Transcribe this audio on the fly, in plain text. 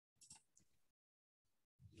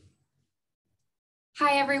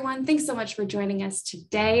Hi, everyone. Thanks so much for joining us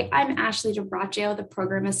today. I'm Ashley DeBraccio, the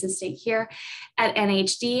program assistant here at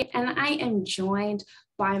NHD, and I am joined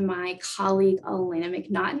by my colleague, Elena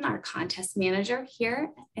McNaughton, our contest manager here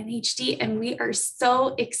at NHD, and we are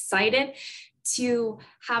so excited to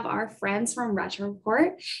have our friends from Retro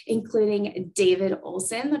Report, including David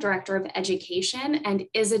Olson, the Director of Education, and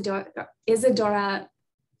Isadora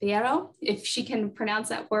Piero. If she can pronounce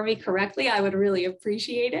that for me correctly, I would really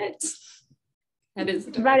appreciate it. That is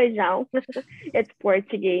Varejão. It's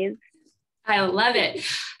Portuguese. I love it.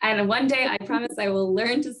 And one day I promise I will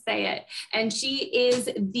learn to say it. And she is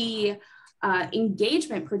the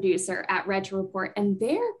engagement producer at Retro Report. And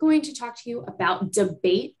they're going to talk to you about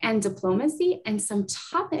debate and diplomacy and some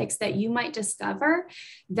topics that you might discover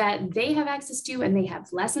that they have access to, and they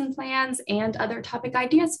have lesson plans and other topic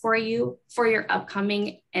ideas for you for your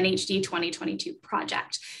upcoming NHD 2022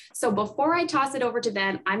 project. So before I toss it over to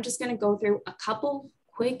them, I'm just going to go through a couple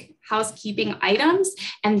quick housekeeping items,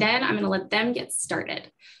 and then I'm going to let them get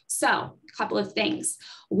started. So a couple of things.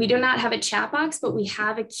 We do not have a chat box, but we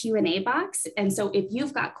have a Q&A box. And so if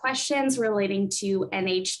you've got questions relating to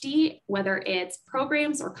NHD, whether it's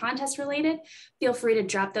programs or contest related, feel free to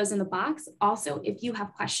drop those in the box. Also, if you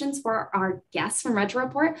have questions for our guests from Retro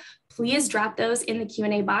Report, please drop those in the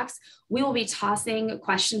Q&A box. We will be tossing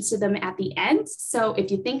questions to them at the end. So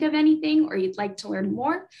if you think of anything or you'd like to learn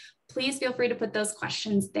more, please feel free to put those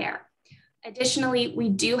questions there. Additionally, we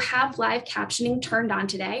do have live captioning turned on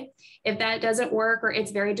today. If that doesn't work or it's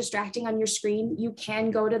very distracting on your screen, you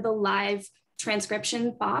can go to the live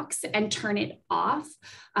transcription box and turn it off.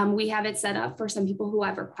 We have it set up for some people who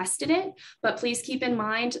have requested it, but please keep in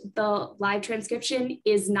mind the live transcription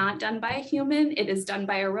is not done by a human, it is done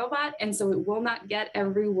by a robot, and so it will not get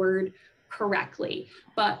every word correctly,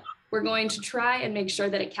 but we're going to try and make sure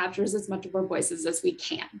that it captures as much of our voices as we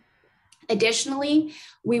can. Additionally,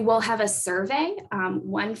 we will have a survey,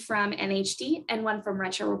 one from NHD and one from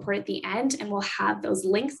Retro Report at the end, and we'll have those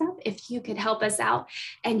links up. If you could help us out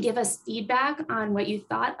and give us feedback on what you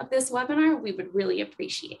thought of this webinar, we would really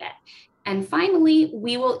appreciate it. And finally,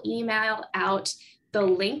 we will email out the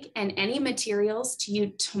link and any materials to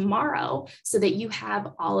you tomorrow so that you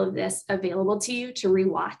have all of this available to you to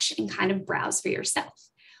rewatch and kind of browse for yourself.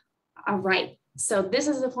 All right, so this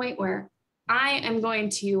is the point where I am going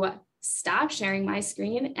to stop sharing my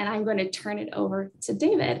screen and I'm going to turn it over to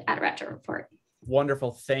David at Retro Report.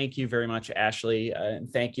 Wonderful. Thank you very much, Ashley. And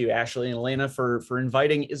thank you, Ashley and Elena, for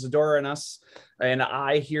inviting Isadora and us and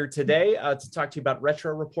I here today to talk to you about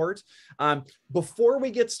Retro Report. Before we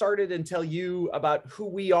get started and tell you about who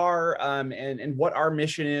we are and what our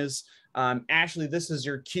mission is, Ashley, this is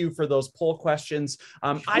your cue for those poll questions.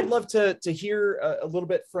 I'd love to hear a little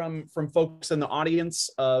bit from folks in the audience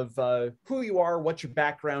of who you are, what your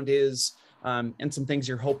background is, and some things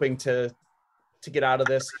you're hoping to get out of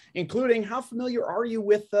this, including how familiar are you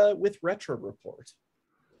with Retro Report?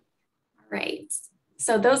 All right.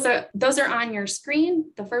 So those are on your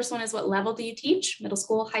screen. The first one is, what level do you teach? Middle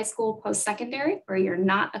school, high school, post-secondary, or you're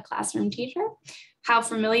not a classroom teacher? How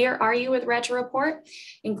familiar are you with Retro Report,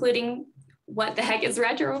 including what the heck is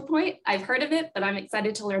Retro Report? I've heard of it, but I'm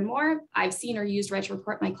excited to learn more. I've seen or used Retro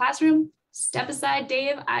Report in my classroom. Step aside,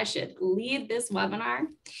 Dave, I should lead this webinar.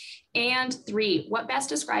 And 3, what best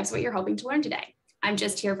describes what you're hoping to learn today? I'm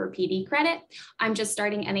just here for PD credit. I'm just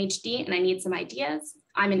starting NHD and I need some ideas.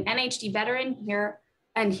 I'm an NHD veteran here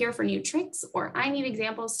for new tricks, or I need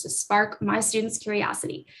examples to spark my students'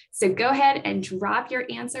 curiosity. So go ahead and drop your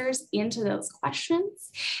answers into those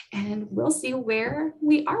questions and we'll see where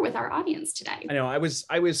we are with our audience today. I know I was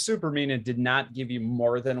super mean and did not give you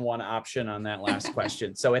more than one option on that last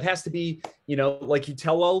question. So it has to be, like you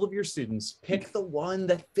tell all of your students, pick the one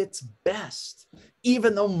that fits best,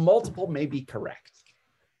 even though multiple may be correct.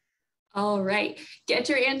 All right, get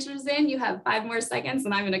your answers in. You have 5 more seconds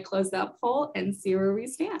and I'm going to close that poll and see where we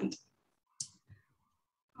stand.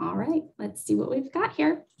 All right, let's see what we've got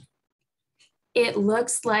here. It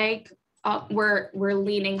looks like we're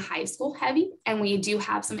leaning high school heavy, and we do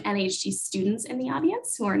have some NHG students in the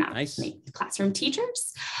audience who are not classroom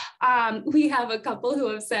teachers. We have a couple who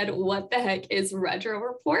have said, what the heck is Retro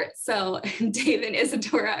Report? So Dave and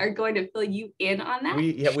Isadora are going to fill you in on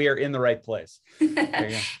that. We are in the right place. There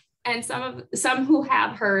you go. And some who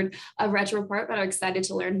have heard of Retro Report but are excited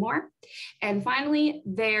to learn more. And finally,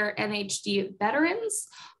 they're NHD veterans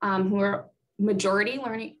who are majority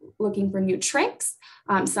looking for new tricks,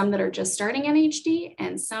 some that are just starting NHD,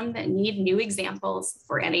 and some that need new examples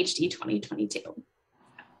for NHD 2022.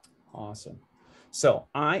 Awesome. So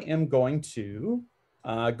I am going to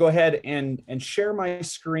go ahead and share my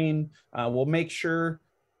screen. We'll make sure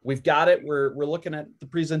We've got it. We're looking at the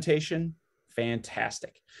presentation.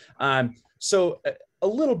 Fantastic. A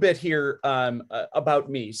little bit here about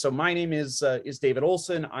me. So my name is David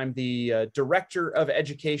Olson. I'm the Director of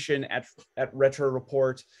Education at Retro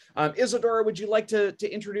Report. Isadora, would you like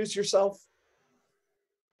to introduce yourself?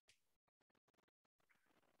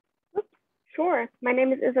 Sure. My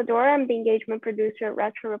name is Isadora. I'm the engagement producer at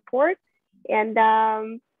Retro Report. And,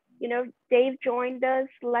 you know, Dave joined us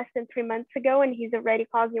less than 3 months ago, and he's already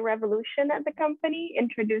causing a revolution at the company,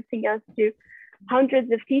 introducing us to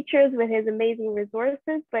hundreds of teachers with his amazing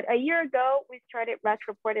resources. But a year ago, we started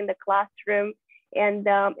Retro Report in the classroom and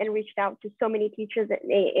reached out to so many teachers at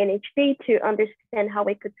NHD to understand how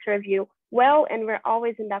we could serve you well. And we're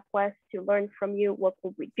always in that quest to learn from you. What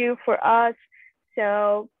would we do for us?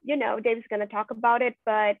 So, you know, Dave's going to talk about it,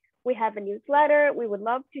 but we have a newsletter. We would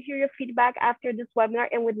love to hear your feedback after this webinar,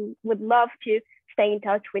 and would love to stay in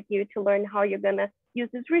touch with you to learn how you're going to use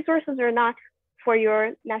these resources or not for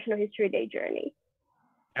your National History Day journey.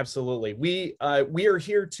 Absolutely. We are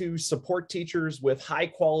here to support teachers with high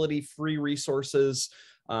quality free resources,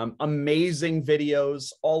 amazing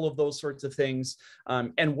videos, all of those sorts of things.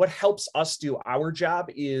 And what helps us do our job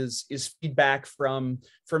is feedback from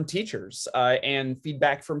teachers and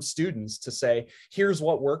feedback from students to say, here's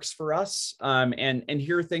what works for us, and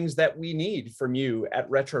here are things that we need from you at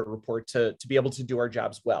Retro Report to be able to do our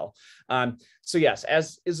jobs well. So yes,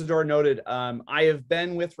 as Isadora noted, I have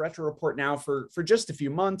been with Retro Report now for just a few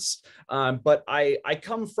months, but I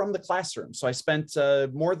come from the classroom. So I spent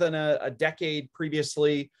more than a decade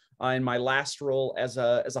previously in my last role as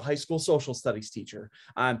a high school social studies teacher.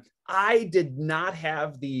 I did not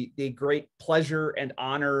have the great pleasure and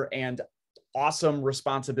honor and awesome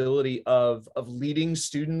responsibility of leading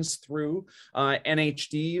students through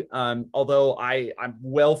NHD, although I'm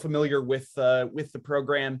well familiar with the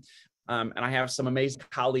program. And I have some amazing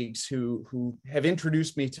colleagues who have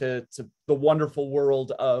introduced me to the wonderful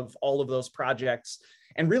world of all of those projects.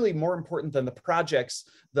 And really more important than the projects,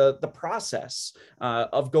 the process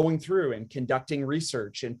of going through and conducting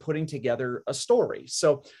research and putting together a story.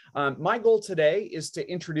 So my goal today is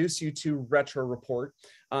to introduce you to Retro Report,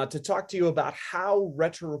 to talk to you about how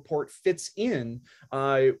Retro Report fits in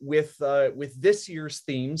with this year's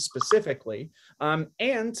theme specifically,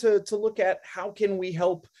 and to look at how can we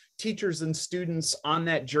help teachers and students on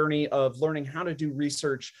that journey of learning how to do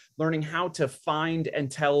research, learning how to find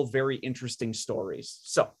and tell very interesting stories.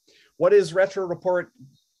 So what is Retro Report?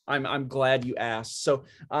 I'm glad you asked. So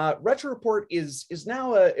Retro Report is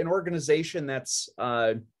now an organization that's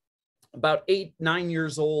about 8-9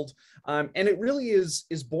 years old, and it really is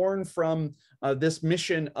born from this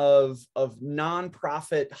mission of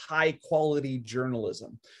nonprofit high quality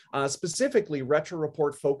journalism. Specifically, Retro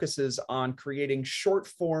Report focuses on creating short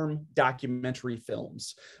form documentary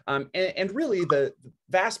films, and really the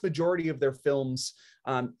vast majority of their films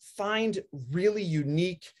find really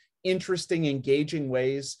unique, interesting, engaging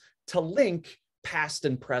ways to link past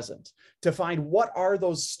and present, to find what are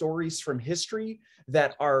those stories from history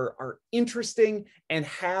that are interesting and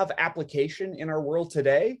have application in our world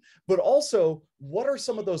today, but also what are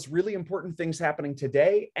some of those really important things happening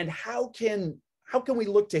today, and how can we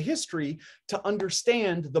look to history to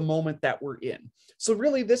understand the moment that we're in? So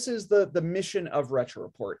really, this is the mission of Retro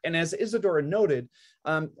Report. And as Isadora noted,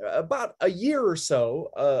 about a year or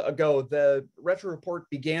so ago, the Retro Report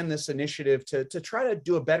began this initiative to try to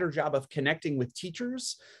do a better job of connecting with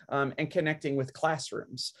teachers and connecting with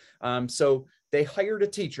classrooms. So they hired a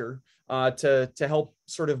teacher to help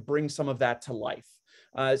sort of bring some of that to life.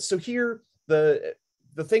 So here,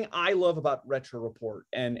 the thing I love about Retro Report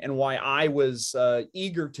and why I was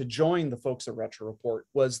eager to join the folks at Retro Report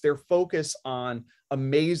was their focus on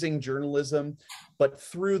amazing journalism, but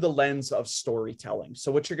through the lens of storytelling. So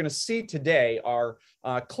what you're going to see today are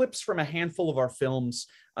clips from a handful of our films,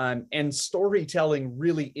 and storytelling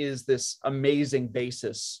really is this amazing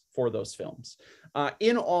basis for those films.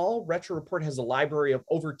 In all, Retro Report has a library of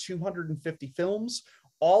over 250 films,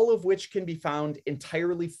 all of which can be found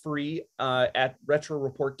entirely free at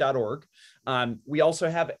retroreport.org. We also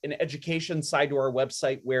have an education side to our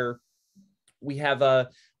website where we have a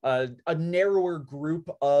narrower group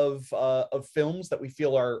of films that we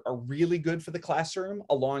feel are really good for the classroom,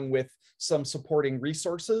 along with some supporting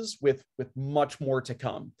resources with much more to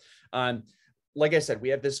come. Like I said, we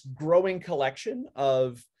have this growing collection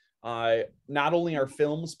of not only our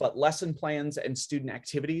films, but lesson plans and student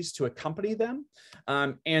activities to accompany them.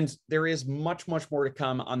 And there is much more to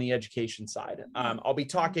come on the education side. I'll be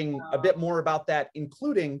talking a bit more about that,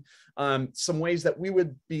 including some ways that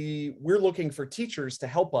we're looking for teachers to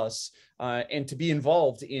help us and to be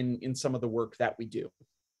involved in some of the work that we do.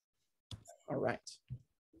 All right.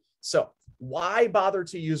 So why bother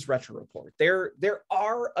to use Retro Report? There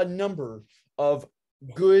are a number of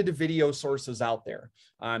good video sources out there.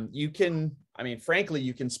 Frankly,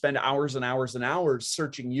 you can spend hours and hours and hours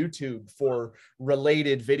searching YouTube for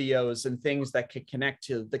related videos and things that could connect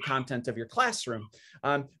to the content of your classroom.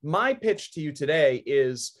 My pitch to you today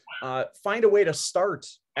is find a way to start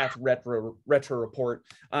at Retro Report,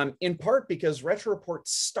 in part because Retro Report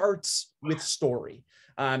starts with story.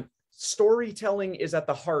 Storytelling is at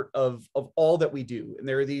the heart of all that we do. And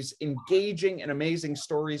there are these engaging and amazing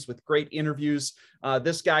stories with great interviews.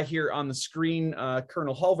 This guy here on the screen,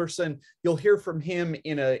 Colonel Halverson, you'll hear from him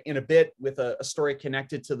in a bit with a story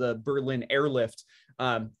connected to the Berlin airlift.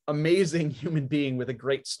 Amazing human being with a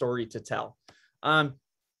great story to tell.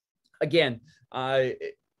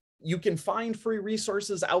 You can find free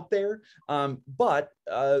resources out there, but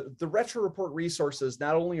the Retro Report resources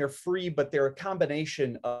not only are free, but they're a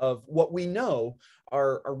combination of what we know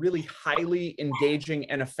are really highly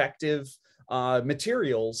engaging and effective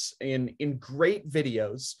materials in great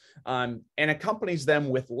videos, and accompanies them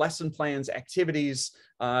with lesson plans, activities,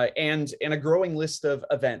 and a growing list of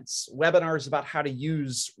events, webinars about how to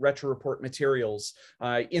use Retro Report materials.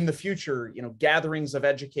 In the future, gatherings of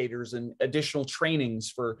educators and additional trainings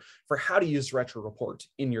for how to use Retro Report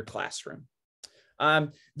in your classroom.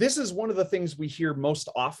 This is one of the things we hear most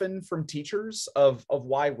often from teachers of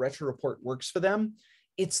why Retro Report works for them.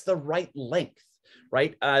 It's the right length.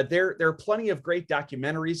 Right? There are plenty of great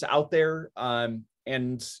documentaries out there,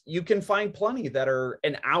 and you can find plenty that are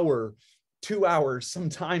an hour, 2 hours,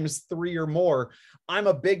 sometimes 3 or more. I'm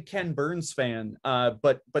a big Ken Burns fan,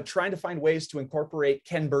 but trying to find ways to incorporate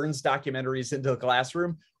Ken Burns documentaries into the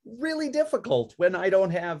classroom, really difficult when I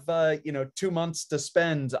don't have 2 months to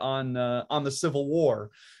spend on the Civil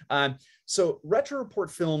War. So Retro Report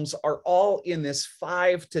films are all in this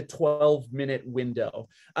 5 to 12 minute window.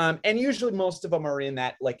 And usually most of them are in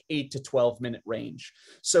that 8 to 12 minute range.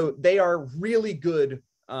 So they are really good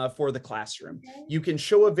for the classroom. You can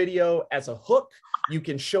show a video as a hook. You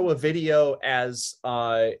can show a video as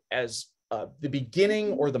the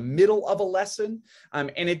beginning or the middle of a lesson,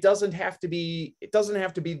 and it doesn't have to be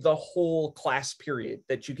the whole class period.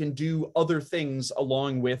 That you can do other things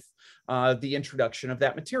along with the introduction of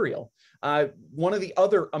that material. One of the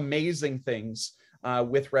other amazing things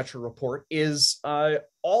with Retro Report is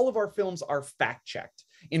all of our films are fact-checked.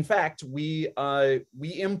 In fact, we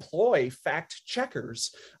employ fact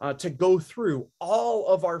checkers to go through all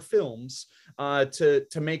of our films to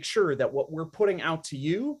make sure that what we're putting out to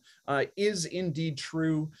you is indeed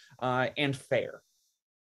true and fair.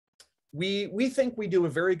 We think we do a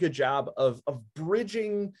very good job of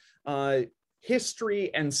bridging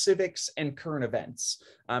history and civics and current events.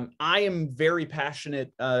 I am very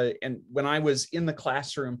passionate, and when I was in the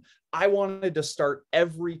classroom, I wanted to start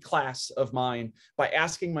every class of mine by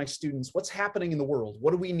asking my students, what's happening in the world?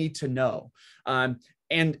 What do we need to know? And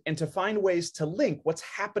to find ways to link what's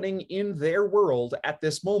happening in their world at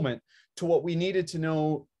this moment to what we needed to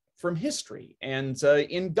know from history and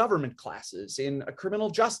in government classes, in a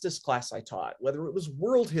criminal justice class I taught, whether it was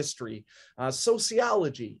world history,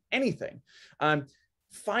 sociology, anything.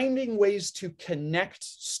 Finding ways to connect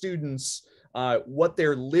students what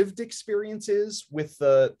their lived experience is with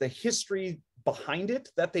the history behind it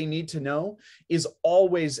that they need to know is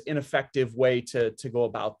always an effective way to go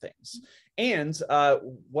about things. And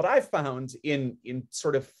what I've found in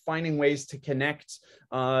sort of finding ways to connect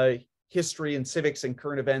history and civics and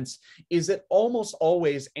current events is it almost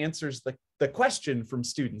always answers the question from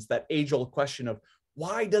students, that age-old question of,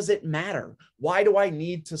 why does it matter? Why do I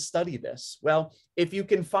need to study this? Well, if you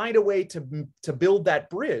can find a way to build that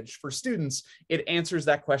bridge for students, it answers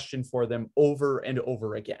that question for them over and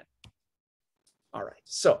over again. All right,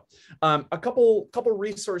 so a couple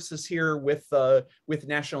resources here with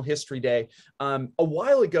National History Day. A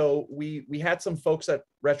while ago, we had some folks at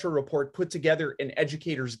Retro Report put together an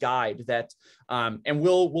educator's guide that, and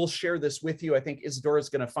we'll share this with you. I think Isadora is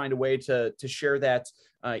going to find a way to share that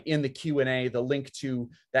in the Q&A, the link to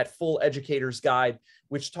that full educator's guide,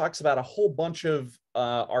 which talks about a whole bunch of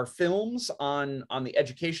our films on the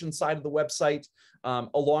education side of the website,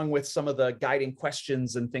 along with some of the guiding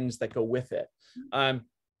questions and things that go with it.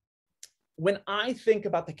 When I think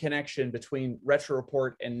about the connection between Retro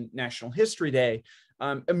Report and National History Day,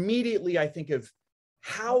 immediately I think of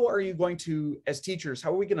how are you going to, as teachers,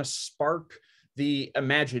 how are we going to spark the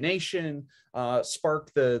imagination,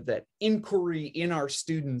 spark that inquiry in our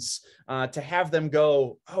students to have them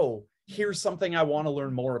go, oh, here's something I want to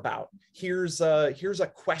learn more about. Here's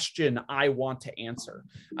a question I want to answer.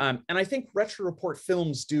 And I think Retro Report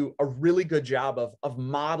films do a really good job of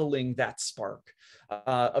modeling that spark,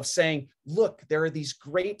 of saying, look, there are these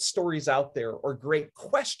great stories out there or great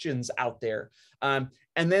questions out there, and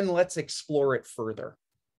then let's explore it further.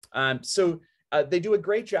 So they do a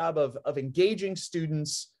great job of engaging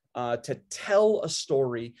students to tell a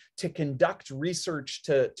story, to conduct research,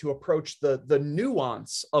 to approach the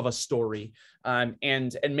nuance of a story,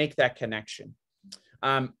 and make that connection.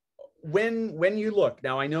 When you look,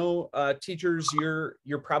 now I know teachers,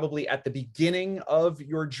 you're probably at the beginning of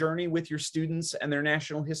your journey with your students and their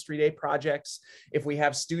National History Day projects. If we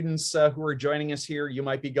have students who are joining us here, you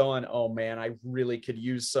might be going, oh man, I really could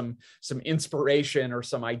use some inspiration or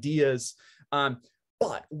some ideas.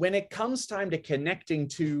 But when it comes time to connecting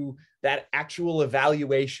to that actual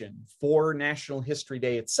evaluation for National History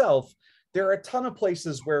Day itself, there are a ton of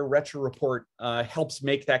places where Retro Report helps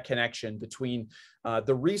make that connection between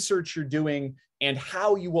the research you're doing and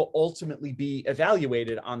how you will ultimately be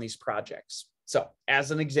evaluated on these projects. So as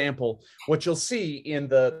an example, what you'll see in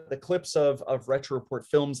the clips of Retro Report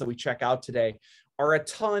films that we check out today are a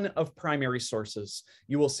ton of primary sources.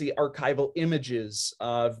 You will see archival images,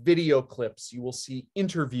 video clips, you will see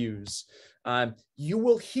interviews, you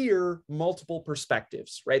will hear multiple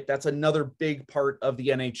perspectives, right? That's another big part of the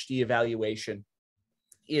NHD evaluation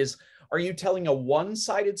is, are you telling a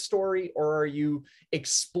one-sided story or are you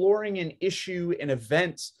exploring an issue, an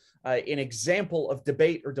event, an example of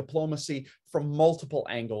debate or diplomacy from multiple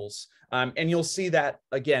angles? And you'll see that,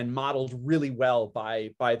 again, modeled really well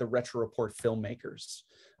by the Retro Report filmmakers.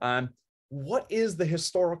 What is the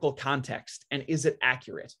historical context and is it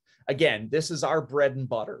accurate? Again, this is our bread and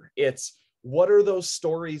butter. It's what are those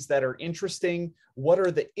stories that are interesting? What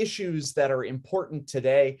are the issues that are important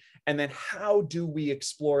today? And then how do we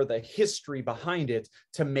explore the history behind it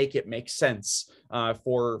to make it make sense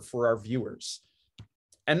for our viewers?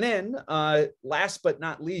 And then last but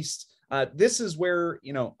not least, this is where,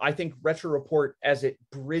 I think Retro Report, as it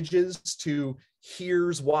bridges to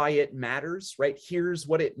here's why it matters, right? Here's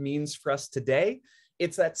what it means for us today.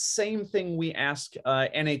 It's that same thing we ask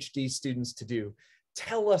NHD students to do.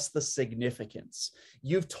 Tell us the significance.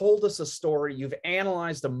 You've told us a story, you've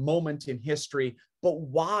analyzed a moment in history, but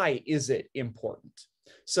why is it important?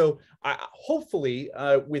 So hopefully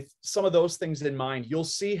with some of those things in mind, you'll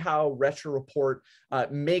see how Retro Report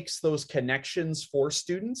makes those connections for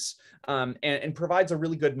students and provides a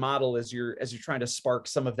really good model as you're trying to spark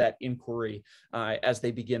some of that inquiry as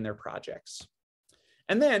they begin their projects.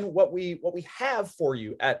 And then what we have for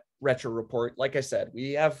you at Retro Report, like I said,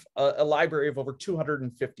 we have a library of over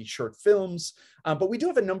 250 short films, but we do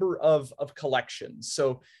have a number of collections.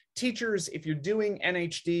 So teachers, if you're doing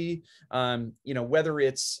NHD, whether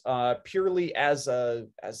it's purely as a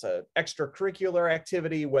extracurricular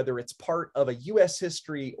activity, whether it's part of a US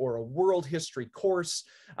history or a world history course,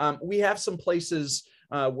 we have some places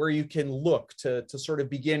where you can look to sort of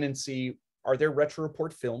begin and see, are there Retro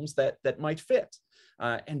Report films that might fit?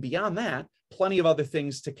 And beyond that, plenty of other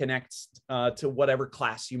things to connect to whatever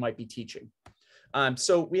class you might be teaching.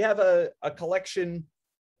 So we have a collection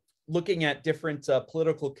looking at different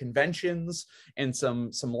political conventions and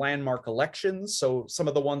some landmark elections. So some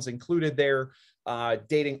of the ones included there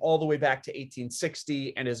dating all the way back to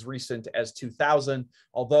 1860 and as recent as 2000.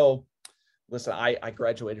 Although, listen, I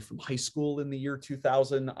graduated from high school in the year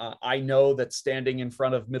 2000. I know that standing in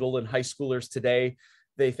front of middle and high schoolers today,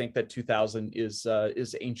 they think that 2000 is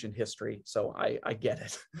ancient history. So I get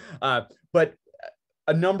it. But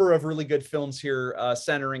a number of really good films here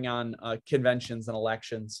centering on conventions and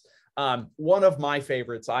elections. One of my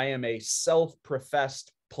favorites, I am a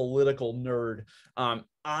self-professed political nerd.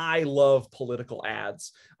 I love political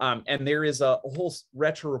ads. And there is a whole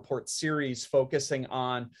Retro Report series focusing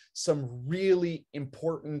on some really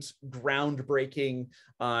important, groundbreaking,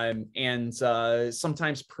 and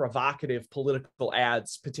sometimes provocative political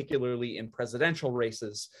ads, particularly in presidential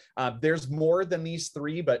races. There's more than these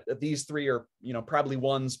three, but these three are, probably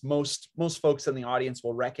ones most folks in the audience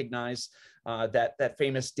will recognize. That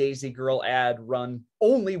famous Daisy Girl ad run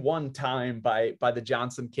only one time by the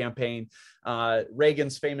Johnson campaign,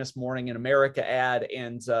 Reagan's famous Morning in America ad,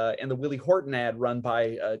 and the Willie Horton ad run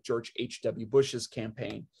by George H.W. Bush's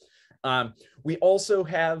campaign. We also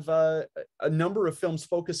have a number of films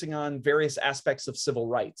focusing on various aspects of civil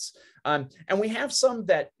rights. And we have some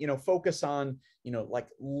that, focus on, like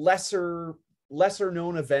lesser lesser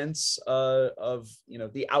known events of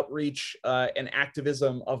the outreach and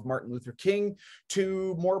activism of Martin Luther King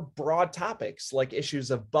to more broad topics like issues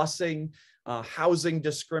of busing, housing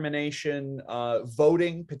discrimination,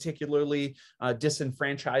 voting, particularly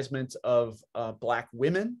disenfranchisement of Black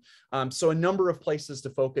women. So a number of places to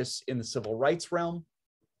focus in the civil rights realm.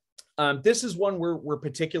 This is one we're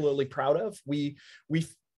particularly proud of. We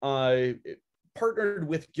partnered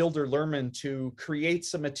with Gilder Lehrman to create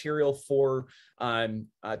some material for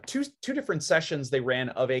two different sessions they ran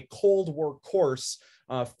of a Cold War course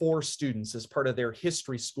for students as part of their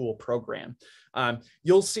history school program.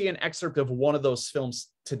 You'll see an excerpt of one of those films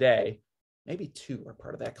today. Maybe two are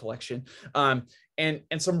part of that collection. And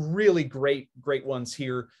some really great ones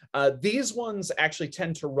here. These ones actually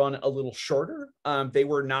tend to run a little shorter. They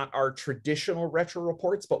were not our traditional retro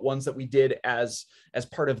reports, but ones that we did as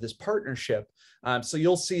part of this partnership. So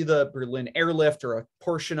you'll see the Berlin airlift or a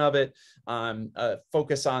portion of it,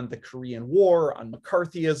 focus on the Korean War, on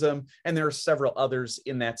McCarthyism, and there are several others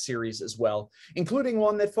in that series as well, including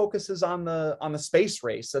one that focuses on the space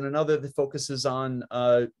race and another that focuses on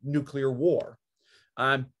nuclear war.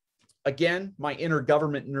 Again, my inner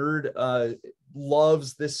government nerd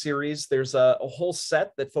loves this series. There's a whole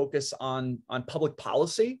set that focus on public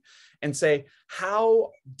policy and say, how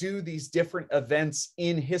do these different events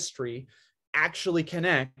in history actually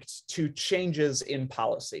connect to changes in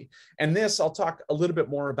policy? And this, I'll talk a little bit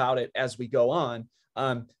more about it as we go on.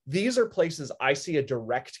 These are places I see a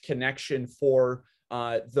direct connection for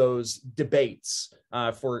those debates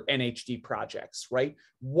for NHD projects, right?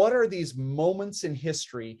 What are these moments in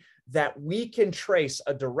history that we can trace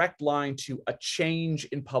a direct line to a change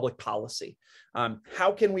in public policy?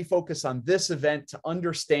 How can we focus on this event to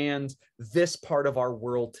understand this part of our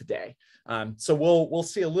world today? So we'll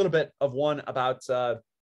see a little bit of one about a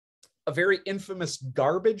very infamous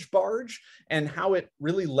garbage barge and how it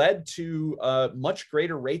really led to much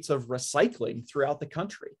greater rates of recycling throughout the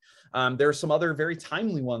country. There are some other very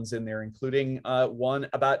timely ones in there, including one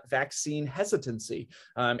about vaccine hesitancy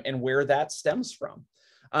and where that stems from.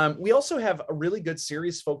 We also have a really good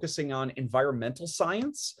series focusing on environmental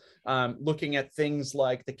science, looking at things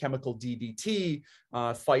like the chemical DDT,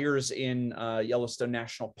 fires in Yellowstone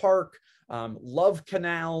National Park, Love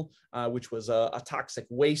Canal, which was a toxic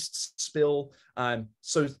waste spill.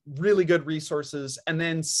 So really good resources. And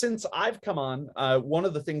then since I've come on, one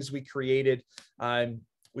of the things we created,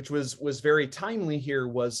 which was very timely here,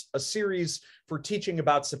 was a series for teaching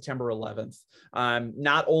about September 11th.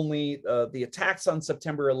 Not only the attacks on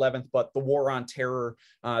September 11th, but the war on terror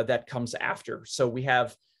that comes after. So we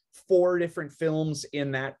have 4 different films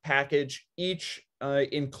in that package, each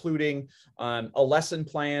including a lesson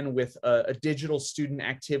plan with a digital student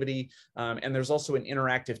activity. And there's also an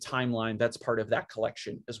interactive timeline that's part of that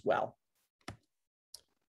collection as well.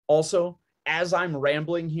 Also, as I'm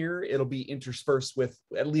rambling here, it'll be interspersed with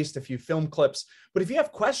at least a few film clips. But if you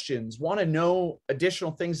have questions, want to know additional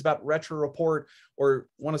things about Retro Report, or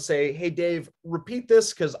want to say, hey, Dave, repeat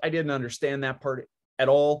this because I didn't understand that part at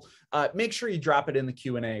all, make sure you drop it in the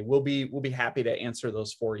Q&A. We'll be happy to answer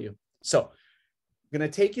those for you. So I'm going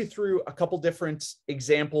to take you through a couple different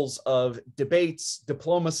examples of debates,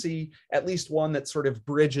 diplomacy, at least one that sort of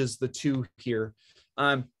bridges the two here.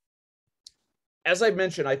 As I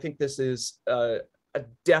mentioned, I think this is a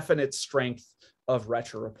definite strength of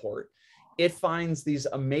Retro Report. It finds these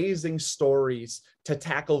amazing stories to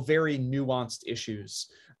tackle very nuanced issues,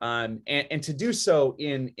 and to do so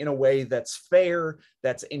in a way that's fair,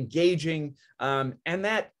 that's engaging, and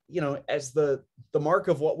that, as the mark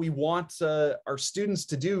of what we want our students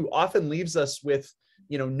to do, often leaves us with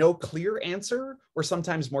no clear answer, or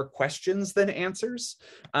sometimes more questions than answers.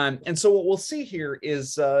 And so what we'll see here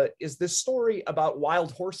is this story about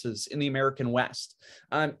wild horses in the American West.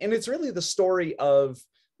 And it's really the story of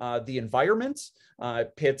the environment,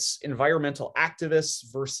 pits environmental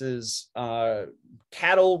activists versus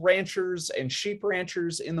cattle ranchers and sheep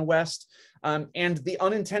ranchers in the West, and the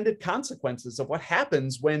unintended consequences of what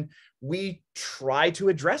happens when we try to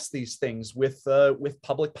address these things with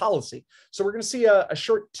public policy. So we're going to see a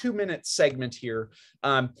short 2-minute segment here.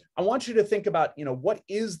 I want you to think about, what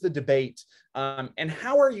is the debate, and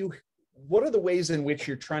what are the ways in which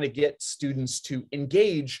you're trying to get students to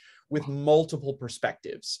engage with multiple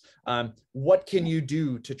perspectives? What can you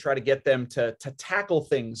do to try to get them to tackle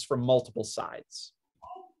things from multiple sides?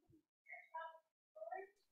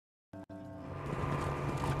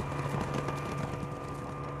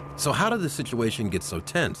 So how did the situation get so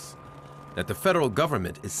tense that the federal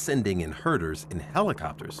government is sending in herders in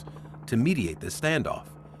helicopters to mediate this standoff?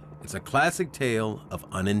 It's a classic tale of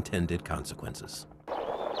unintended consequences.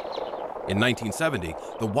 In 1970,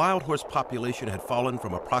 the wild horse population had fallen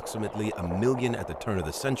from approximately 1 million at the turn of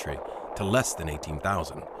the century to less than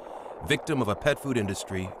 18,000, victim of a pet food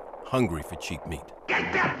industry hungry for cheap meat.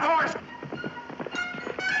 Get that horse!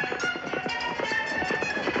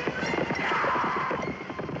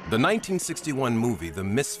 The 1961 movie, The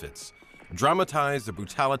Misfits, dramatized the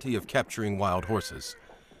brutality of capturing wild horses,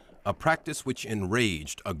 a practice which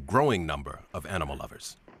enraged a growing number of animal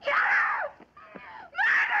lovers.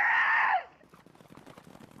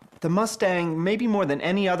 The Mustang, maybe more than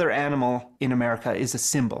any other animal in America, is a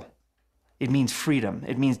symbol. It means freedom.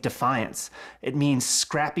 It means defiance. It means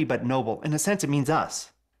scrappy but noble. In a sense, it means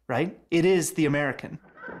us, right? It is the American.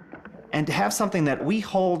 And to have something that we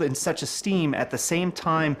hold in such esteem at the same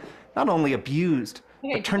time, not only abused,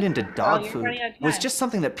 but turned into dog food, was just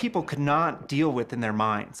something that people could not deal with in their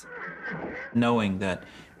minds. Knowing that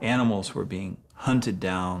animals were being hunted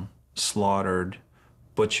down, slaughtered,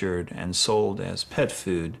 butchered, and sold as pet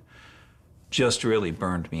food just really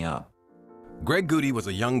burned me up. Greg Goody was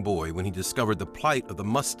a young boy when he discovered the plight of the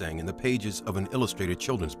Mustang in the pages of an illustrated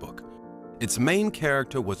children's book. Its main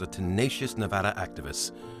character was a tenacious Nevada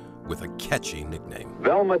activist with a catchy nickname.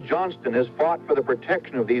 Velma Johnston has fought for the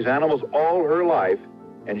protection of these animals all her life,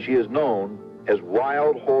 and she is known as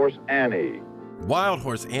Wild Horse Annie. Wild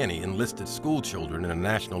Horse Annie enlisted school children in a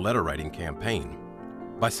national letter-writing campaign.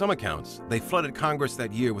 By some accounts, they flooded Congress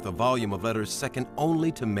that year with a volume of letters second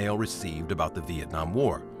only to mail received about the Vietnam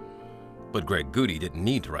War. But Greg Goody didn't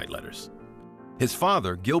need to write letters. His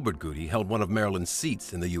father, Gilbert Goody, held one of Maryland's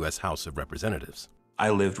seats in the U.S. House of Representatives.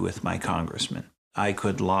 I lived with my congressman. I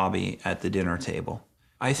could lobby at the dinner table.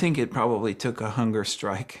 I think it probably took a hunger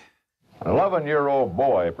strike. An 11-year-old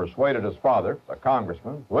boy persuaded his father, a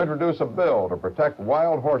congressman, to introduce a bill to protect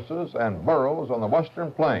wild horses and burros on the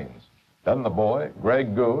western plains. Then the boy,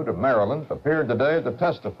 Greg Good of Maryland, appeared today to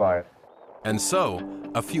testify. And so,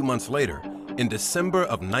 a few months later, in December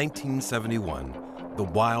of 1971, the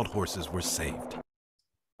wild horses were saved.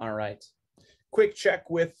 All right. Quick check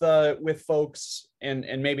with folks and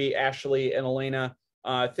maybe Ashley and Elena.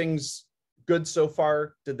 Things good so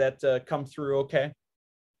far? Did that come through okay?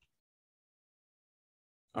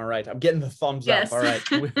 All right. I'm getting the thumbs up. All right.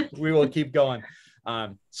 We will keep going.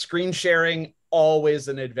 Screen sharing, always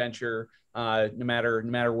an adventure, no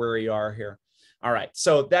matter where you are here. All right,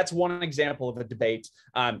 so that's one example of a debate.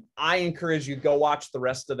 I encourage you to go watch the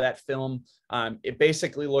rest of that film. It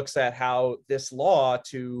basically looks at how this law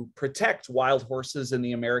to protect wild horses in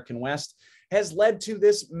the American West has led to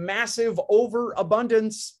this massive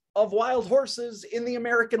overabundance of wild horses in the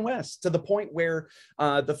American West, to the point where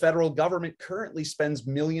the federal government currently spends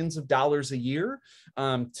millions of dollars a year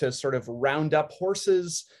to sort of round up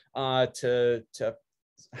horses,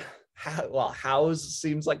 house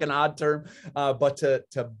seems like an odd term, but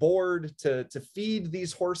to board, to feed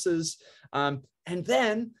these horses, and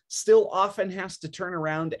then still often has to turn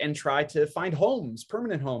around and try to find homes,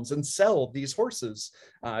 permanent homes, and sell these horses,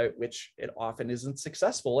 which it often isn't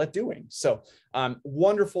successful at doing. So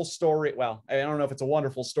wonderful story. Well, I don't know if it's a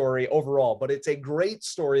wonderful story overall, but it's a great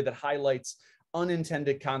story that highlights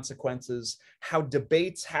unintended consequences, how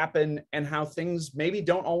debates happen, and how things maybe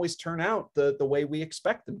don't always turn out the way we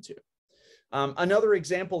expect them to. Another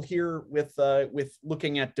example here with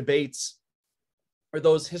looking at debates are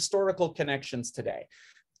those historical connections today.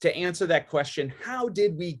 To answer that question, how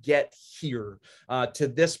did we get here to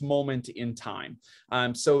this moment in time?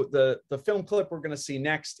 So the film clip we're going to see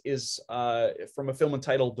next is from a film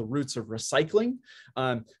entitled The Roots of Recycling.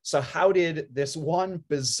 So how did this one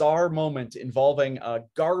bizarre moment involving a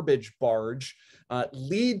garbage barge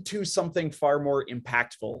lead to something far more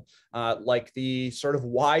impactful, like the sort of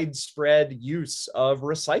widespread use of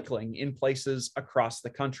recycling in places across the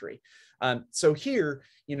country? So here,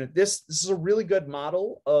 this is a really good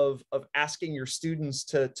model of asking your students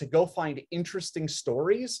to go find interesting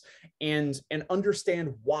stories and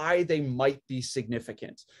understand why they might be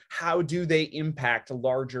significant. How do they impact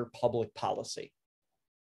larger public policy?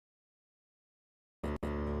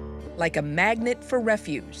 Like a magnet for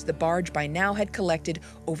refuse, the barge by now had collected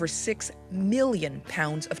over 6 million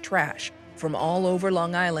pounds of trash from all over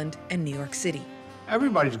Long Island and New York City.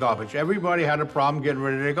 Everybody's garbage. Everybody had a problem getting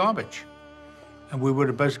rid of their garbage. And we were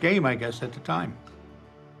the best game, I guess, at the time.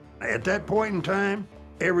 At that point in time,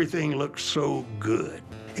 everything looked so good.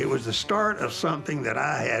 It was the start of something that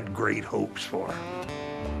I had great hopes for.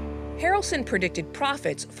 Harrelson predicted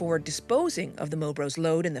profits for disposing of the Mobros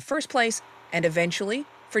load in the first place, and eventually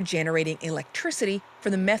for generating electricity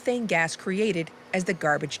from the methane gas created as the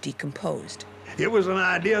garbage decomposed. It was an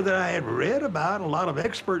idea that I had read about. A lot of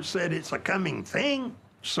experts said it's a coming thing.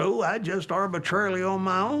 So I just arbitrarily on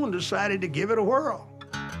my own decided to give it a whirl.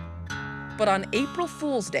 But on April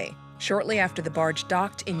Fool's Day, shortly after the barge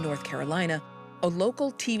docked in North Carolina, a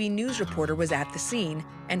local TV news reporter was at the scene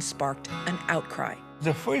and sparked an outcry.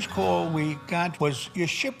 The first call we got was, "You're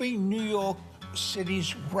shipping New York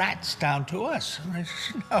City's rats down to us." And I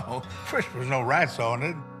said, "No, first there was no rats on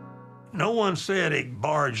it." No one said a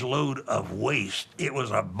barge load of waste. It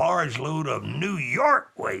was a barge load of New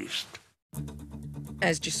York waste.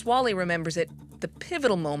 As Giswali remembers it, the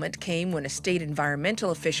pivotal moment came when a state environmental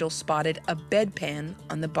official spotted a bedpan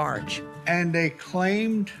on the barge. And they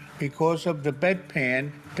claimed, because of the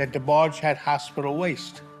bedpan, that the barge had hospital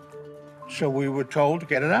waste. So we were told to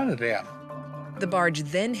get it out of there. The barge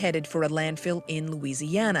then headed for a landfill in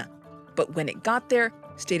Louisiana. But when it got there,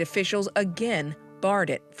 state officials again barred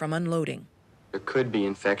it from unloading. There could be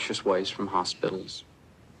infectious waste from hospitals.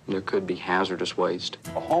 There could be hazardous waste.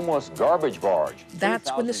 A homeless garbage barge. That's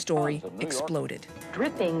when the story exploded.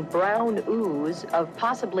 Dripping brown ooze of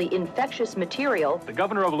possibly infectious material. The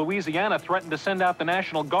governor of Louisiana threatened to send out the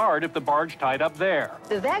National Guard if the barge tied up there.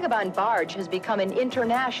 The vagabond barge has become an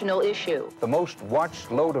international issue. The most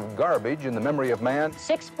watched load of garbage in the memory of man.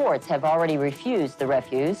 6 ports have already refused the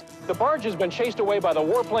refuse. The barge has been chased away by the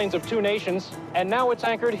warplanes of 2 nations, and now it's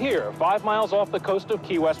anchored here, 5 miles off the coast of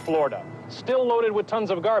Key West, Florida. Still loaded with tons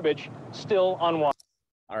of garbage, still unwanted.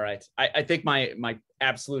 All right. I think my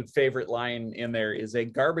absolute favorite line in there is a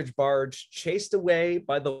garbage barge chased away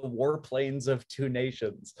by the warplanes of 2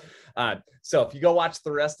 nations. So if you go watch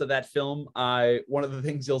the rest of that film, one of the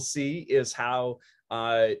things you'll see is how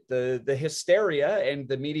the hysteria and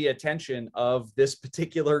the media attention of this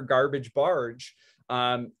particular garbage barge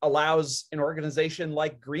allows an organization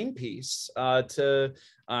like Greenpeace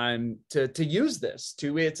to use this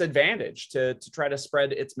to its advantage, to try to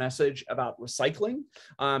spread its message about recycling,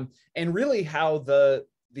 and really how the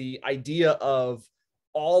idea of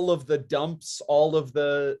all of the dumps, all of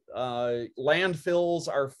the landfills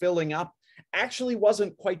are filling up actually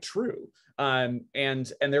wasn't quite true. And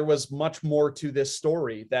there was much more to this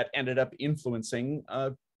story that ended up influencing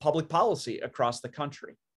public policy across the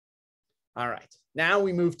country. All right, now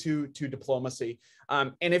we move to diplomacy.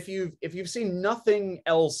 And if you've seen nothing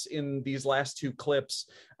else in these last 2 clips,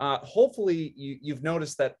 hopefully you've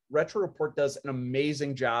noticed that Retro Report does an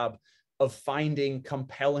amazing job of finding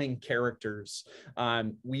compelling characters.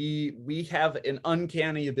 We have an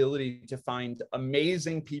uncanny ability to find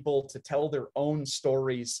amazing people to tell their own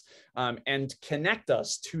stories and connect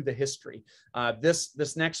us to the history.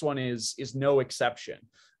 This next one is no exception.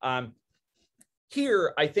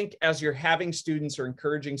 Here, I think as you're having students or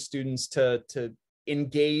encouraging students to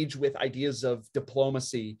engage with ideas of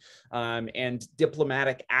diplomacy and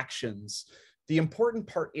diplomatic actions, the important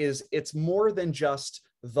part is it's more than just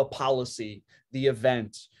the policy, the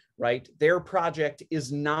event, right? Their project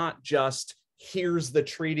is not just here's the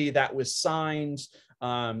treaty that was signed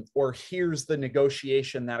or here's the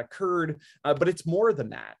negotiation that occurred, but it's more than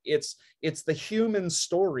that. It's the human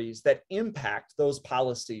stories that impact those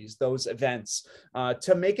policies, those events,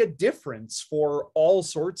 to make a difference for all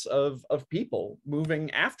sorts of people moving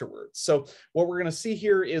afterwards. So what we're going to see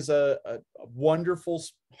here is a wonderful,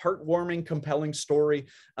 heartwarming, compelling story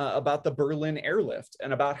about the Berlin airlift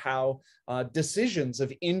and about how decisions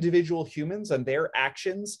of individual humans and their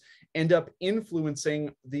actions end up influencing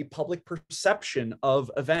the public perception of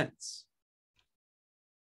events.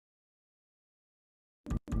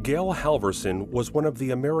 Gail Halverson was one of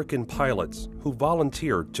the American pilots who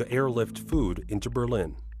volunteered to airlift food into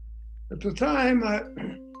Berlin. At the time, I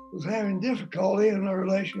was having difficulty in a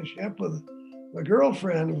relationship with a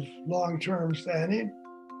girlfriend of long-term standing,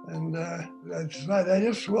 and I decided I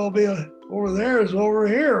just well be over there as over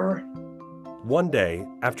here. One day,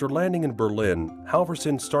 after landing in Berlin,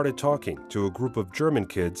 Halverson started talking to a group of German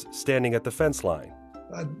kids standing at the fence line.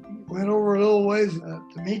 I went over a little ways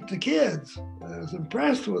to meet the kids. I was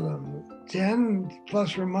impressed with them, 10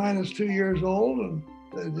 plus or minus 2 years old,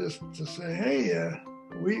 and just to say, hey,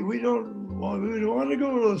 we don't want to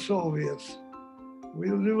go to the Soviets.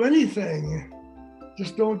 We'll do anything.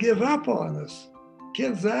 Just don't give up on us.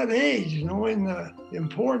 Kids that age, knowing the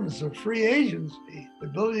importance of free agency, the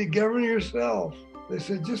ability to govern yourself. They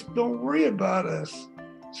said, just don't worry about us.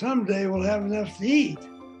 Someday we'll have enough to eat.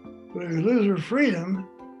 But if we lose our freedom,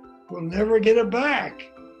 we'll never get it back.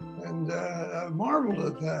 And I marveled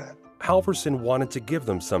at that. Halverson wanted to give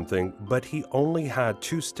them something, but he only had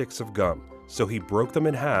 2 sticks of gum. So he broke them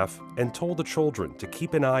in half and told the children to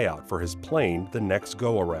keep an eye out for his plane the next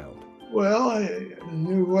go-around. Well, I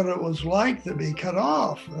knew what it was like to be cut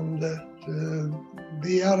off and to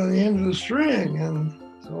be out on the end of the string. And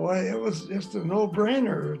so So it was just a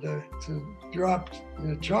no-brainer to drop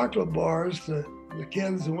chocolate bars to the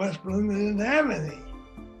kids in West Berlin that didn't have any.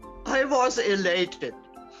 I was elated.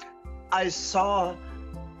 I saw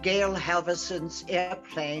Gail Halvorson's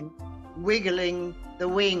airplane wiggling the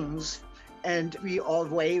wings, and we all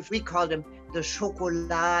waved. We called him the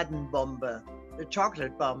Schokoladenbombe, the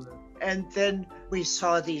chocolate bomb. And then we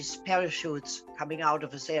saw these parachutes coming out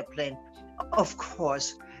of his airplane. Of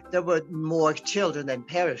course, there were more children than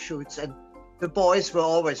parachutes, and the boys were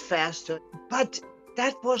always faster. But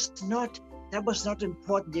that was not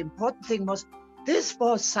important. The important thing was this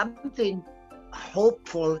was something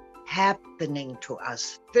hopeful happening to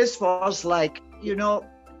us. This was like,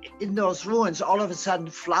 in those ruins, all of a sudden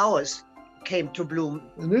flowers came to bloom.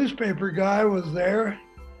 The newspaper guy was there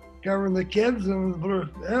covering the kids and the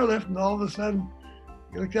airlift, and all of a sudden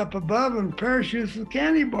he looked up above and parachutes with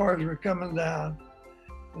candy bars were coming down.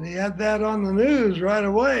 And he had that on the news right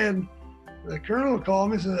away, and the colonel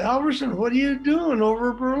called me and said, "Halvorson, what are you doing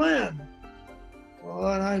over Berlin?"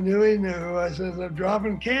 Well, and I knew he knew. I said, "I'm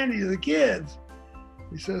dropping candy to the kids."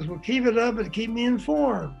 He says, "Well, keep it up and keep me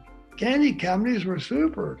informed." Candy companies were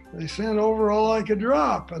super. They sent over all I could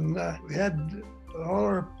drop, and we had all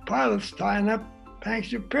our pilots tying up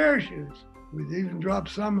packs of parachutes. We'd even dropped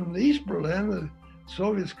some in East Berlin. The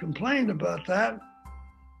Soviets complained about that,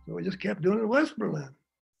 so we just kept doing it in West Berlin.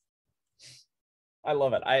 I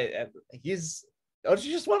love it. Don't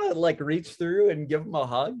you just want to reach through and give him a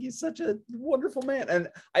hug? He's such a wonderful man. And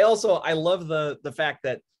I love the fact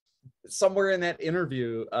that somewhere in that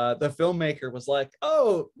interview, the filmmaker was like,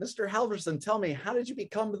 "Oh, Mr. Halvorson, tell me, how did you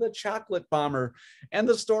become the chocolate bomber?" And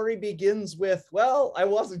the story begins with, "Well, I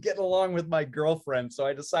wasn't getting along with my girlfriend, so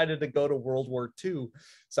I decided to go to World War II."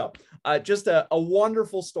 So just a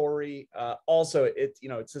wonderful story. Also,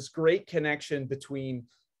 it's this great connection between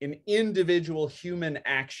an individual human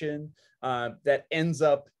action that ends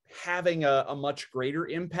up having a much greater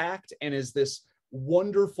impact and is this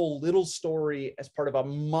wonderful little story as part of a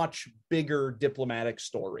much bigger diplomatic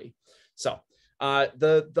story. So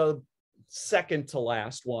the second to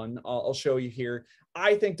last one I'll show you here,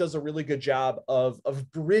 I think does a really good job of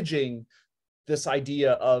bridging this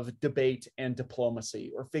idea of debate and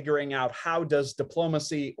diplomacy, or figuring out how does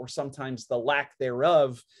diplomacy, or sometimes the lack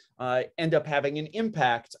thereof, end up having an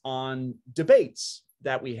impact on debates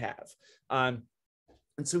that we have.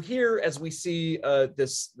 And so here, as we see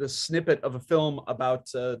this snippet of a film about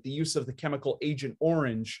the use of the chemical Agent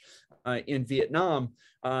Orange in Vietnam,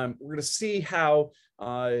 we're going to see how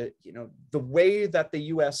the way that the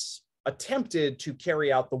U.S. attempted to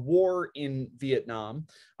carry out the war in Vietnam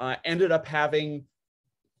ended up having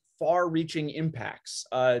far-reaching impacts,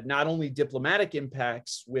 not only diplomatic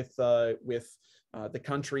impacts with the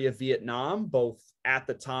country of Vietnam, both at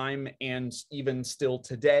the time and even still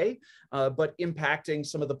today, but impacting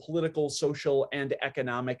some of the political, social, and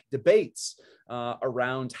economic debates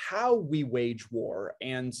around how we wage war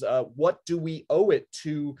and what do we owe it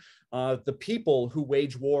to the people who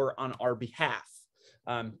wage war on our behalf.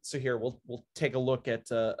 So here, we'll take a look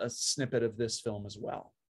at a snippet of this film as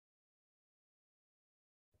well.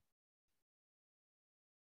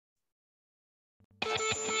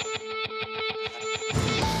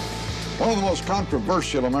 One of the most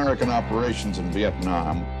controversial American operations in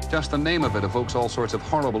Vietnam. Just the name of it evokes all sorts of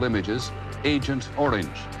horrible images. Agent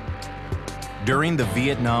Orange. During the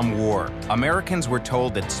Vietnam War, Americans were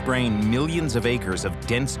told that spraying millions of acres of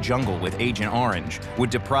dense jungle with Agent Orange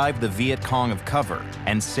would deprive the Viet Cong of cover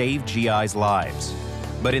and save GIs' lives.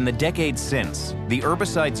 But in the decades since, the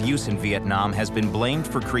herbicide's use in Vietnam has been blamed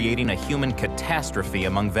for creating a human catastrophe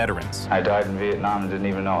among veterans. I died in Vietnam and didn't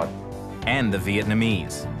even know it. And the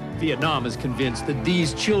Vietnamese. Vietnam is convinced that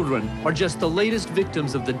these children are just the latest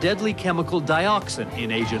victims of the deadly chemical dioxin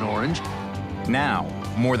in Agent Orange. Now,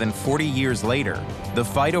 more than 40 years later, the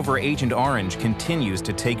fight over Agent Orange continues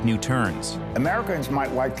to take new turns. Americans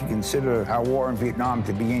might like to consider our war in Vietnam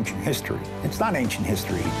to be ancient history. It's not ancient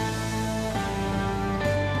history.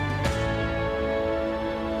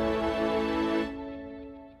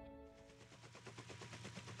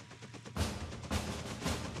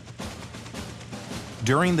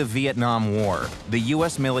 During the Vietnam War, the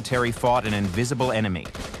U.S. military fought an invisible enemy.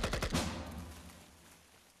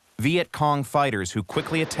 Viet Cong fighters who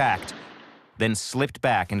quickly attacked, then slipped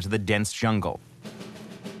back into the dense jungle.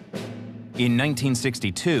 In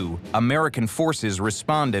 1962, American forces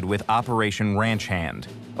responded with Operation Ranch Hand.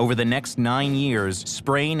 Over the next 9 years,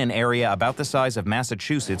 spraying an area about the size of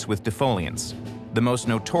Massachusetts with defoliants, the most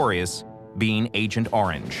notorious being Agent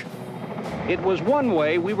Orange. It was one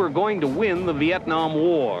way we were going to win the Vietnam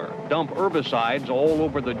War, dump herbicides all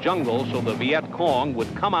over the jungle so the Viet Cong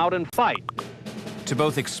would come out and fight. To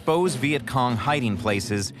both expose Viet Cong hiding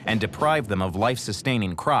places and deprive them of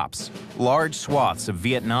life-sustaining crops, large swaths of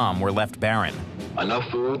Vietnam were left barren. Enough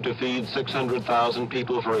food to feed 600,000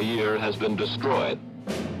 people for a year has been destroyed.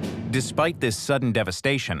 Despite this sudden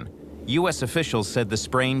devastation, U.S. officials said the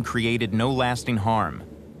spraying created no lasting harm,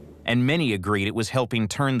 and many agreed it was helping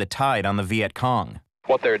turn the tide on the Viet Cong.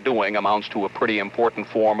 What they're doing amounts to a pretty important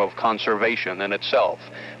form of conservation in itself,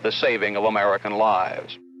 the saving of American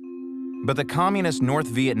lives. But the communist North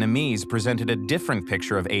Vietnamese presented a different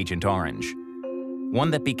picture of Agent Orange,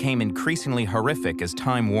 one that became increasingly horrific as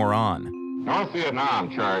time wore on. North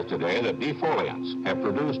Vietnam charged today that defoliants have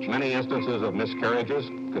produced many instances of miscarriages,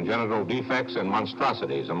 congenital defects, and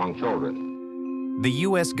monstrosities among children. The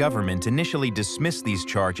U.S. government initially dismissed these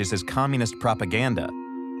charges as communist propaganda,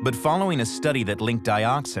 but following a study that linked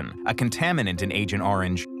dioxin, a contaminant in Agent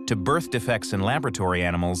Orange, to birth defects in laboratory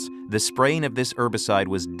animals, the spraying of this herbicide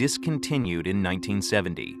was discontinued in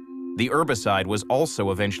 1970. The herbicide was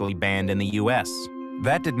also eventually banned in the U.S.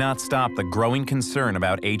 That did not stop the growing concern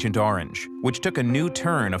about Agent Orange, which took a new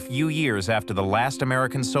turn a few years after the last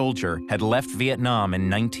American soldier had left Vietnam in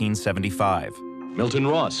 1975. Milton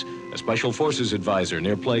Ross, a Special Forces advisor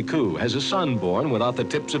near Pleiku, has a son born without the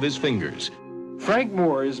tips of his fingers. Frank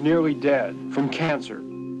Moore is nearly dead from cancer.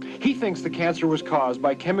 He thinks the cancer was caused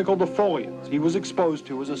by chemical defoliants he was exposed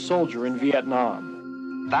to as a soldier in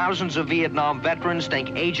Vietnam. Thousands of Vietnam veterans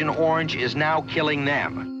think Agent Orange is now killing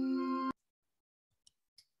them.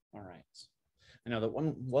 I know that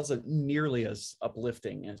one wasn't nearly as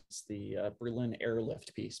uplifting as the Berlin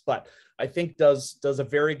airlift piece, but I think does a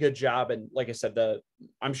very good job. And like I said,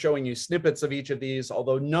 I'm showing you snippets of each of these,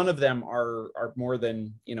 although none of them are more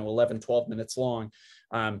than 11, 12 minutes long.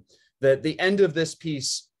 The end of this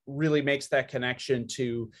piece really makes that connection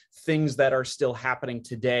to things that are still happening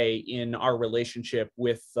today in our relationship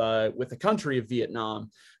with the country of Vietnam,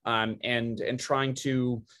 and trying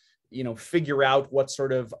to figure out what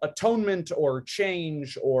sort of atonement or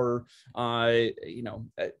change or,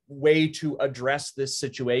 way to address this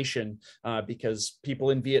situation, because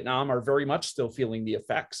people in Vietnam are very much still feeling the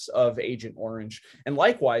effects of Agent Orange. And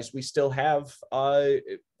likewise, we still have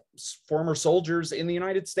former soldiers in the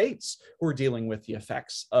United States who are dealing with the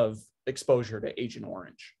effects of exposure to Agent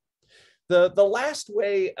Orange. The last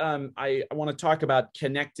way I want to talk about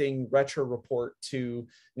connecting Retro Report to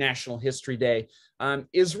National History Day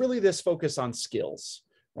is really this focus on skills,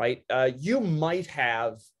 right? You might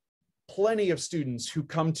have plenty of students who